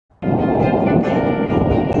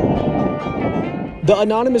The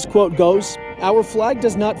anonymous quote goes, "Our flag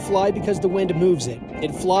does not fly because the wind moves it.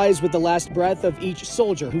 It flies with the last breath of each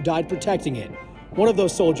soldier who died protecting it." One of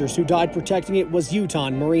those soldiers who died protecting it was Utah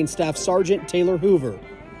Marine Staff Sergeant Taylor Hoover.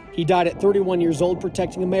 He died at 31 years old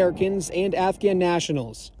protecting Americans and Afghan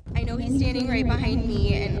nationals. I know he's standing right behind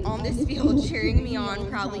me and on this field cheering me on,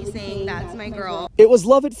 proudly saying, "That's my girl." It was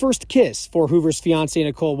love at first kiss for Hoover's fiancée,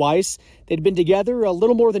 Nicole Weiss. They'd been together a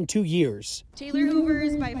little more than 2 years. Taylor Hoover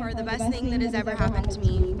is by far the best thing that has ever happened to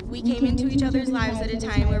me. We came into each other's lives at a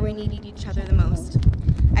time where we needed each other the most.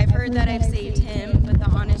 I've heard that I've saved him, but the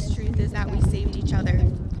honest truth is that we saved each other.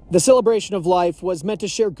 The celebration of life was meant to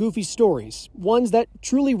share goofy stories, ones that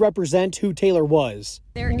truly represent who Taylor was.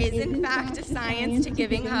 There is, in fact, a science to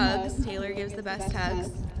giving hugs. Taylor gives the best hugs.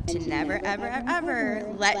 To never, ever,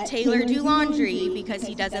 ever let Taylor do laundry because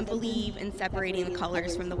he doesn't believe in separating the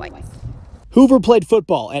colors from the whites. Hoover played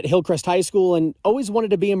football at Hillcrest High School and always wanted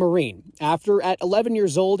to be a Marine. After, at 11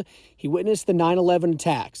 years old, he witnessed the 9/11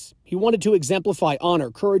 attacks. He wanted to exemplify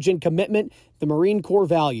honor, courage, and commitment, the Marine Corps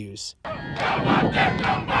values.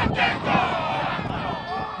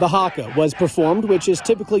 The haka was performed, which is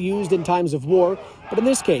typically used in times of war, but in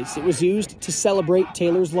this case, it was used to celebrate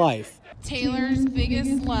Taylor's life. Taylor's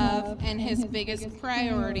biggest love and his biggest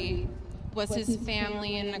priority was his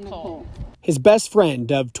family and Nicole. His best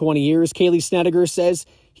friend of 20 years, Kaylee Snedeker, says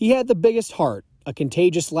he had the biggest heart, a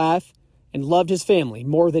contagious laugh, and loved his family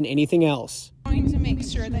more than anything else. I'm going to make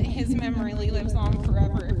sure that his memory lives on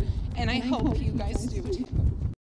forever, and I hope you guys do too.